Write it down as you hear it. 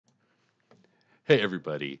Hey,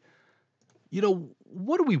 everybody.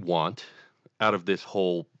 What do we want out of this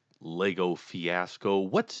whole Lego fiasco?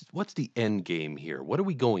 What's the end game here? What are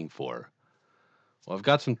we going for? Well, I've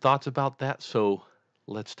got some thoughts about that, so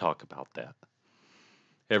let's talk about that.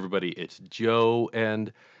 Hey, everybody, it's Joe,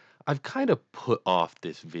 and I've kind of put off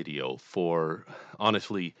this video for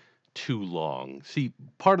honestly too long. See,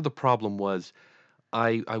 part of the problem was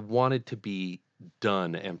I wanted to be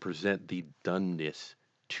done and present the doneness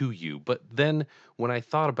to you. But then when I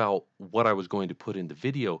thought about what I was going to put in the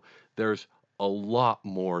video, there's a lot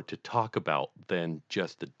more to talk about than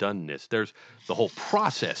just the doneness. There's the whole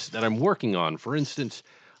process that I'm working on. For instance,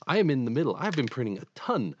 I am in the middle. I've been printing a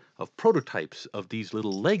ton of prototypes of these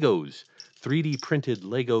little Legos, 3D printed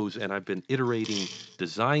Legos, and I've been iterating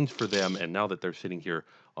designs for them. And now that they're sitting here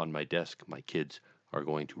on my desk, my kids are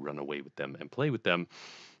going to run away with them and play with them,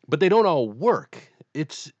 but they don't all work.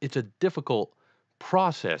 It's a difficult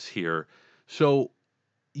process here. So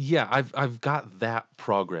yeah, I've got that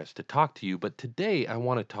progress to talk to you, but today I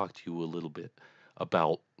want to talk to you a little bit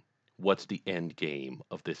about what's the end game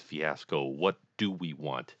of this fiasco. What do we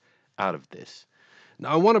want out of this? Now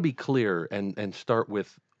I want to be clear and start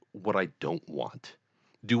with what I don't want.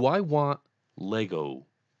 Do I want Lego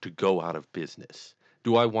to go out of business?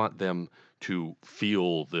 Do I want them to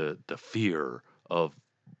feel the fear of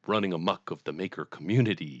running amok of the maker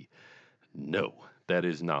community? No, that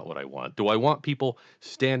is not what I want. Do I want people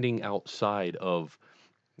standing outside of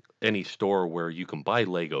any store where you can buy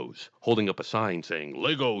Legos, holding up a sign saying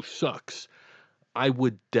Lego sucks? I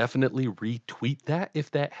would definitely retweet that if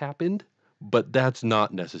that happened, but that's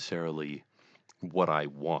not necessarily what I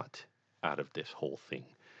want out of this whole thing.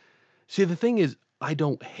 See, the thing is, I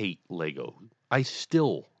don't hate Lego. I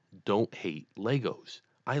still don't hate Legos.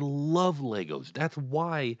 I love Legos. That's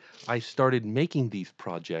why I started making these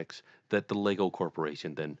projects that the Lego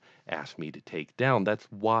Corporation then asked me to take down. That's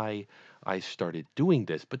why I started doing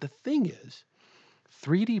this. But the thing is,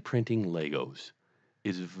 3D printing Legos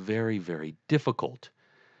is very, very difficult.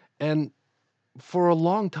 And for a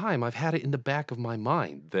long time, I've had it in the back of my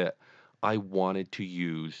mind that I wanted to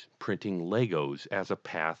use printing Legos as a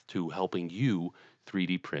path to helping you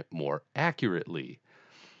 3D print more accurately.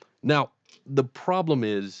 Now, the problem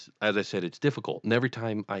is, as I said, it's difficult. And every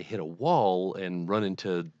time I hit a wall and run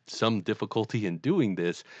into some difficulty in doing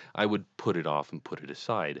this, I would put it off and put it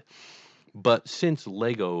aside. But since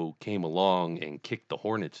Lego came along and kicked the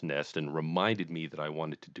hornet's nest and reminded me that I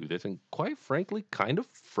wanted to do this, and quite frankly, kind of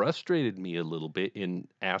frustrated me a little bit in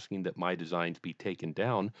asking that my designs be taken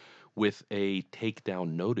down with a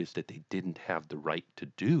takedown notice that they didn't have the right to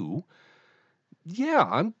do, yeah,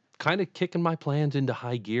 I'm kind of kicking my plans into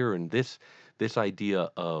high gear. And this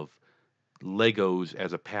idea of Legos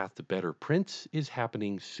as a path to better prints is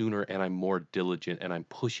happening sooner, and I'm more diligent and I'm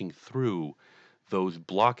pushing through those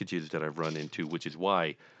blockages that I've run into, which is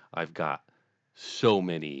why I've got so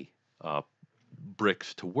many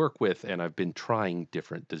bricks to work with, and I've been trying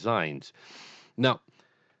different designs. Now,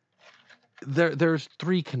 there's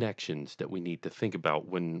three connections that we need to think about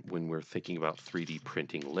when we're thinking about 3D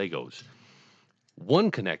printing Legos.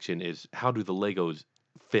 One connection is, how do the Legos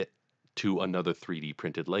fit to another 3D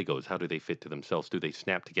printed Legos? How do they fit to themselves? Do they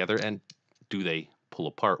snap together, and do they pull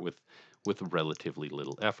apart with relatively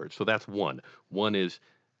little effort? So that's one. One is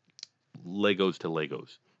Legos to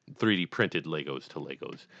Legos, 3D printed Legos to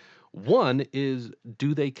Legos. One is,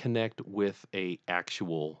 do they connect with a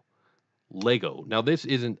actual Lego? Now this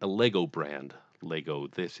isn't a Lego brand Lego.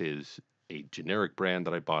 This is a generic brand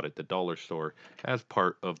that I bought at the dollar store as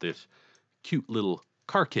part of this cute little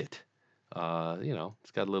car kit.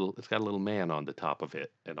 It's got a little man on the top of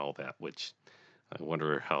it and all that, which I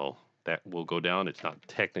wonder how that will go down. It's not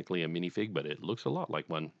technically a minifig, but it looks a lot like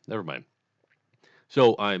one. Never mind.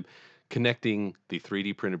 So I'm connecting the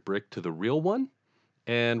 3D printed brick to the real one,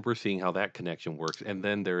 and we're seeing how that connection works. And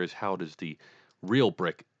then there is, how does the real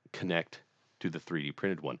brick connect to the 3D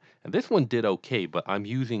printed one? And this one did okay, but I'm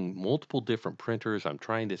using multiple different printers. I'm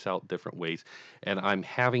trying this out different ways, and I'm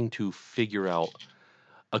having to figure out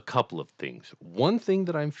a couple of things. One thing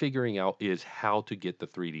that I'm figuring out is how to get the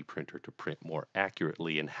 3D printer to print more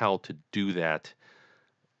accurately, and how to do that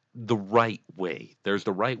the right way. There's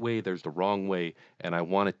the right way, there's the wrong way, and I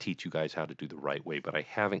want to teach you guys how to do the right way, but I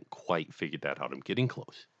haven't quite figured that out. I'm getting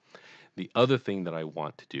close. The other thing that I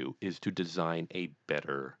want to do is to design a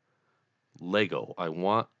better Lego. I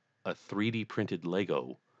want a 3D printed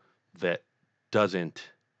Lego that doesn't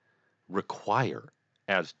require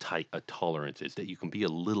as tight a tolerance, is that you can be a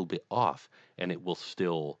little bit off and it will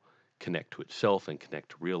still connect to itself and connect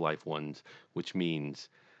to real life ones, which means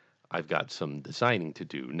I've got some designing to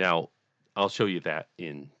do. Now, I'll show you that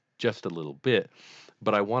in just a little bit.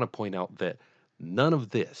 But I want to point out that none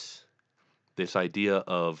of this idea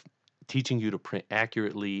of teaching you to print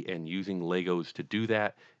accurately and using Legos to do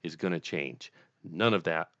that is going to change. None of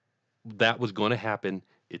that. That was going to happen.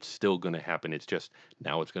 It's still going to happen. It's just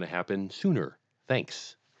now it's going to happen sooner.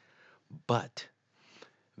 Thanks. But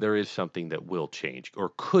there is something that will change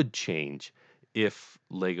or could change if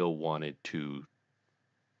Lego wanted to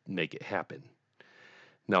make it happen.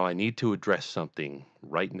 Now, I need to address something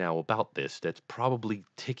right now about this that's probably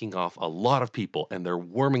ticking off a lot of people, and they're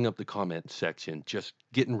warming up the comment section, just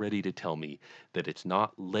getting ready to tell me that it's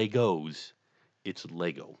not Legos, it's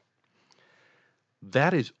Lego.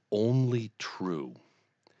 That is only true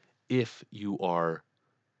if you are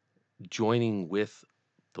joining with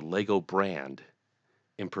the Lego brand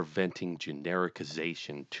in preventing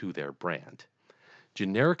genericization to their brand.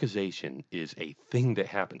 Genericization is a thing that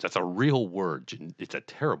happens. That's a real word. It's a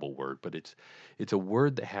terrible word, but it's a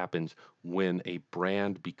word that happens when a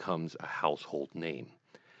brand becomes a household name.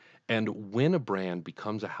 And when a brand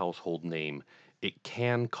becomes a household name, it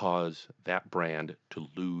can cause that brand to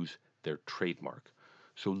lose their trademark.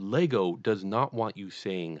 So Lego does not want you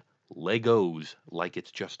saying Legos like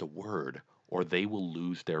it's just a word, or they will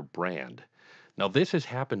lose their brand. Now, this has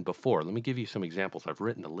happened before. Let me give you some examples. I've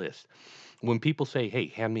written a list. When people say, hey,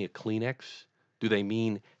 hand me a Kleenex, do they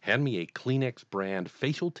mean hand me a Kleenex brand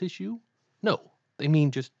facial tissue? No, they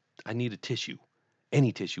mean just I need a tissue.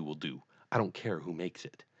 Any tissue will do. I don't care who makes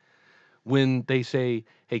it. When they say,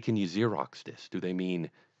 hey, can you Xerox this? Do they mean,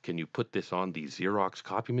 can you put this on the Xerox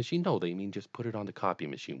copy machine? No, they mean just put it on the copy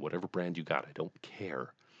machine, whatever brand you got. I don't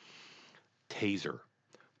care. Taser,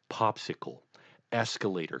 popsicle,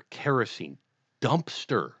 escalator, kerosene,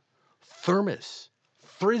 dumpster, thermos,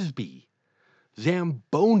 frisbee,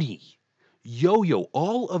 Zamboni, Yo-Yo,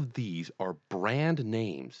 all of these are brand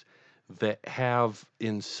names that have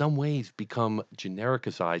in some ways become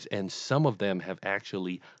genericized, and some of them have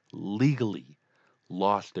actually legally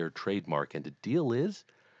lost their trademark. And the deal is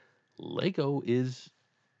Lego is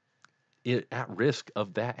at risk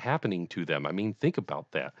of that happening to them. I mean, think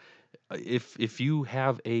about that. If you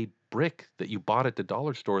have a brick that you bought at the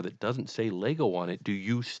dollar store that doesn't say Lego on it, do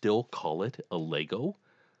you still call it a Lego?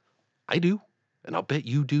 I do, and I'll bet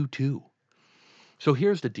you do too. So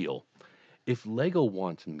here's the deal. If Lego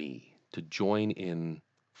wants me to join in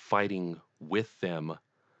fighting with them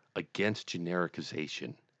against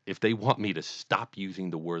genericization, if they want me to stop using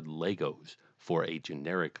the word Legos for a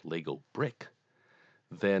generic Lego brick,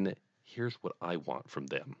 then here's what I want from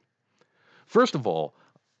them. First of all,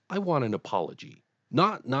 I want an apology.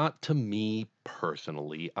 Not to me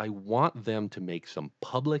personally. I want them to make some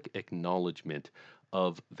public acknowledgement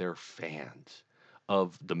of their fans,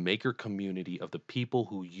 of the maker community, of the people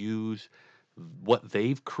who use what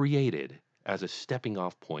they've created as a stepping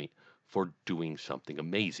off point for doing something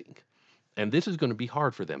amazing. And this is going to be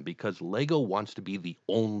hard for them because Lego wants to be the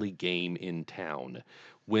only game in town.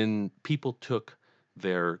 When people took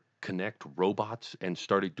their Connect robots and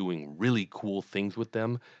started doing really cool things with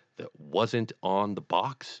them that wasn't on the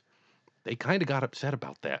box, they kind of got upset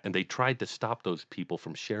about that and they tried to stop those people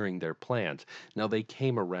from sharing their plans. Now they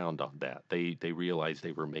came around on that. They realized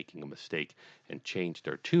they were making a mistake and changed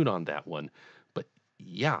their tune on that one. But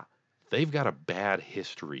yeah, they've got a bad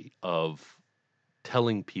history of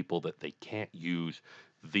telling people that they can't use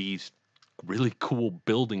these really cool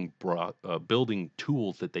building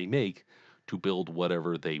tools that they make to build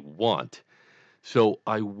whatever they want. So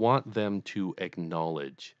I want them to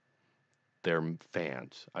acknowledge their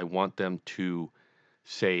fans. I want them to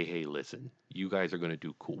say, "Hey, listen, you guys are going to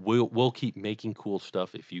do cool. We'll keep making cool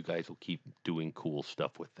stuff if you guys will keep doing cool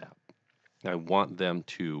stuff with that." I want them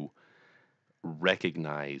to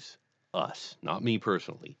recognize us, not me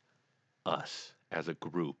personally, us as a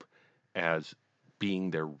group as being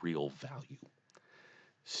their real value.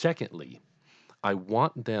 Secondly, I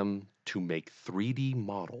want them to make 3D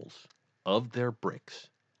models of their bricks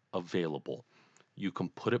available. You can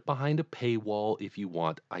put it behind a paywall if you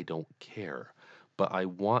want, I don't care. But I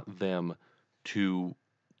want them to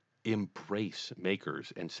embrace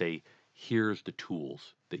makers and say, here's the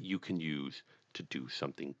tools that you can use to do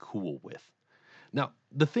something cool with. Now,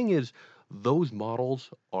 the thing is, those models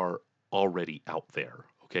are already out there,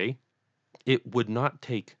 okay? It would not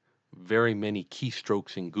take very many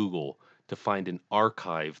keystrokes in Google to find an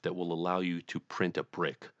archive that will allow you to print a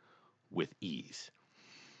brick with ease.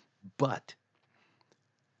 But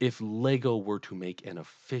if Lego were to make an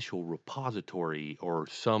official repository or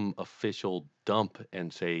some official dump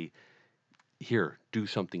and say, here, do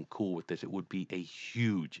something cool with this, it would be a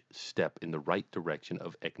huge step in the right direction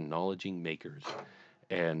of acknowledging makers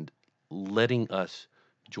and letting us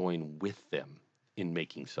join with them in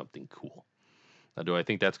making something cool. Now, do I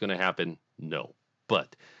think that's going to happen? No.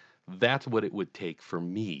 But that's what it would take for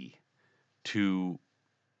me to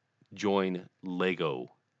join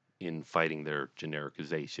Lego in fighting their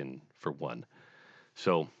genericization, for one.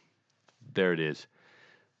 So there it is.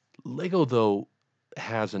 Lego, though,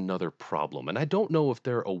 has another problem, and I don't know if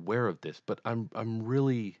they're aware of this, but I'm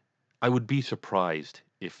really I would be surprised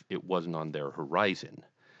if it wasn't on their horizon.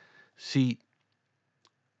 See,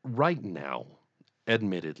 right now,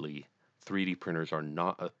 admittedly, 3D printers are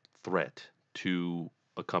not a threat to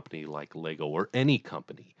a company like Lego or any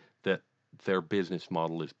company that their business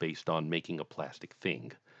model is based on making a plastic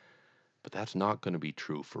thing. But that's not going to be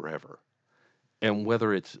true forever. And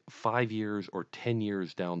whether it's 5 years or 10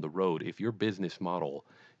 years down the road, if your business model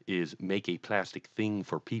is make a plastic thing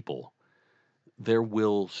for people, there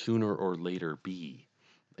will sooner or later be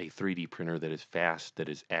a 3D printer that is fast, that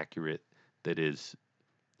is accurate, that is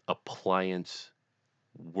appliance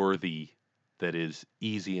worthy, that is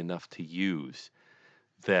easy enough to use,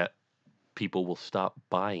 that people will stop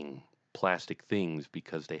buying plastic things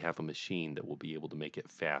because they have a machine that will be able to make it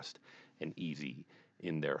fast and easy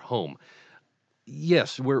in their home.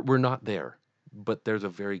 Yes, we're not there, but there's a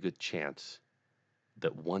very good chance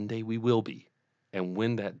that one day we will be. And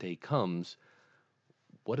when that day comes,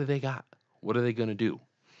 what do they got? What are they going to do?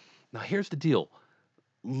 Now, here's the deal.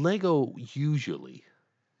 Lego usually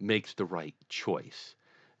makes the right choice.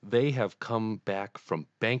 They have come back from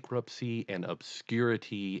bankruptcy and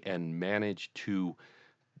obscurity and managed to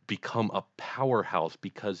become a powerhouse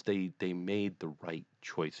because they made the right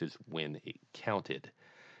choices when it counted.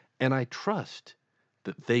 And I trust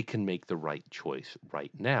that they can make the right choice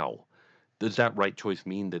right now. Does that right choice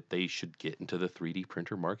mean that they should get into the 3D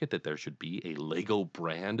printer market? That there should be a Lego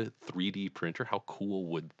brand 3D printer? How cool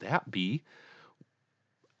would that be?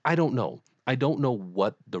 I don't know. I don't know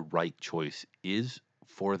what the right choice is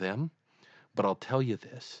for them, but I'll tell you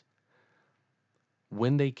this.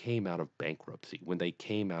 When they came out of bankruptcy, when they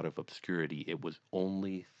came out of obscurity, it was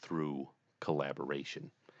only through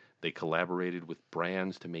collaboration. They collaborated with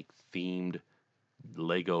brands to make themed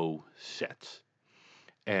Lego sets.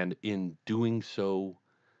 And in doing so,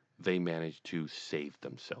 they managed to save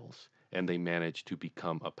themselves and they managed to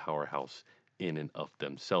become a powerhouse in and of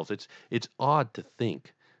themselves. It's odd to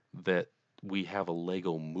think that we have a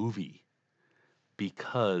Lego movie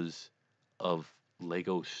because of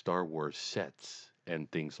Lego Star Wars sets and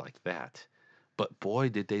things like that. But boy,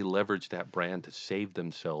 did they leverage that brand to save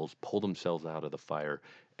themselves, pull themselves out of the fire,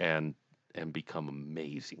 and become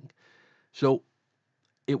amazing. So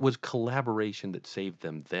it was collaboration that saved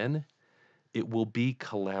them then. It will be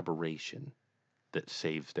collaboration that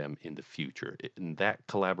saves them in the future. And that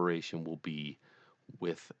collaboration will be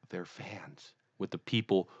with their fans, with the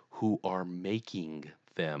people who are making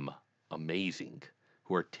them amazing,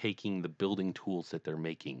 who are taking the building tools that they're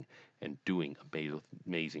making and doing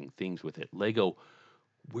amazing things with it. Lego,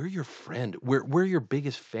 we're your friend. We're your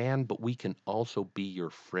biggest fan, but we can also be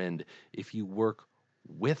your friend. If you work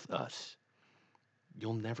with us,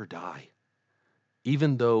 you'll never die.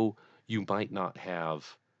 Even though you might not have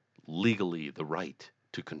legally the right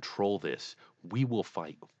to control this, we will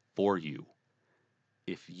fight for you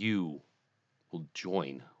if you will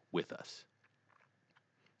join with us.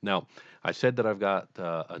 Now, I said that I've got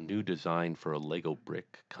a new design for a Lego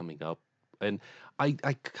brick coming up, and I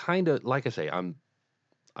kind of, like I say, I'm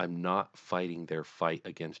not fighting their fight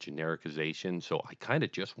against genericization, so I kind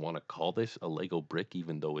of just want to call this a Lego brick,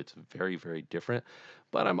 even though it's very, very different.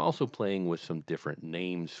 But I'm also playing with some different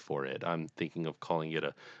names for it. I'm thinking of calling it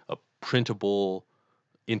a printable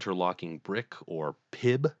interlocking brick or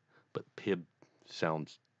PIB, but PIB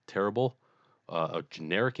sounds terrible. A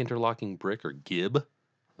generic interlocking brick or GIB.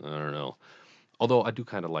 I don't know. Although I do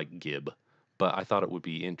kind of like GIB, but I thought it would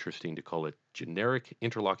be interesting to call it generic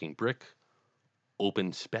interlocking brick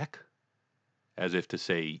open spec, as if to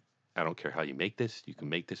say, I don't care how you make this, you can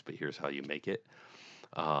make this, but here's how you make it.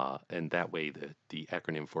 And that way, the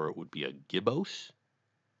acronym for it would be a GIBOS.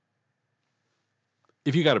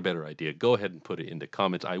 If you got a better idea, go ahead and put it in the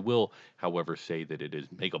comments. I will, however, say that it is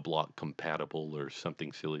Mega Block compatible or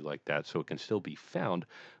something silly like that, so it can still be found.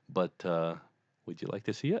 But would you like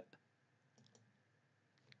to see it?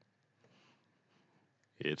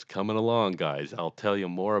 It's coming along, guys. I'll tell you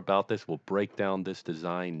more about this. We'll break down this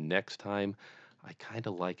design next time. I kind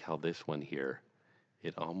of like how this one here,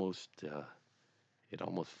 it almost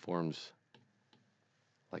forms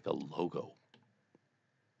like a logo.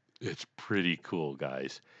 It's pretty cool,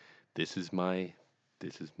 guys. This is my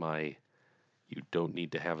you don't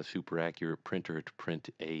need to have a super accurate printer to print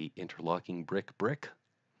a interlocking brick.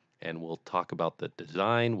 and we'll talk about the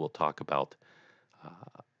design. We'll talk about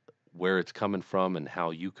uh, where it's coming from and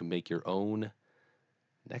how you can make your own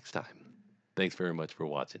next time. Thanks very much for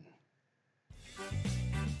watching.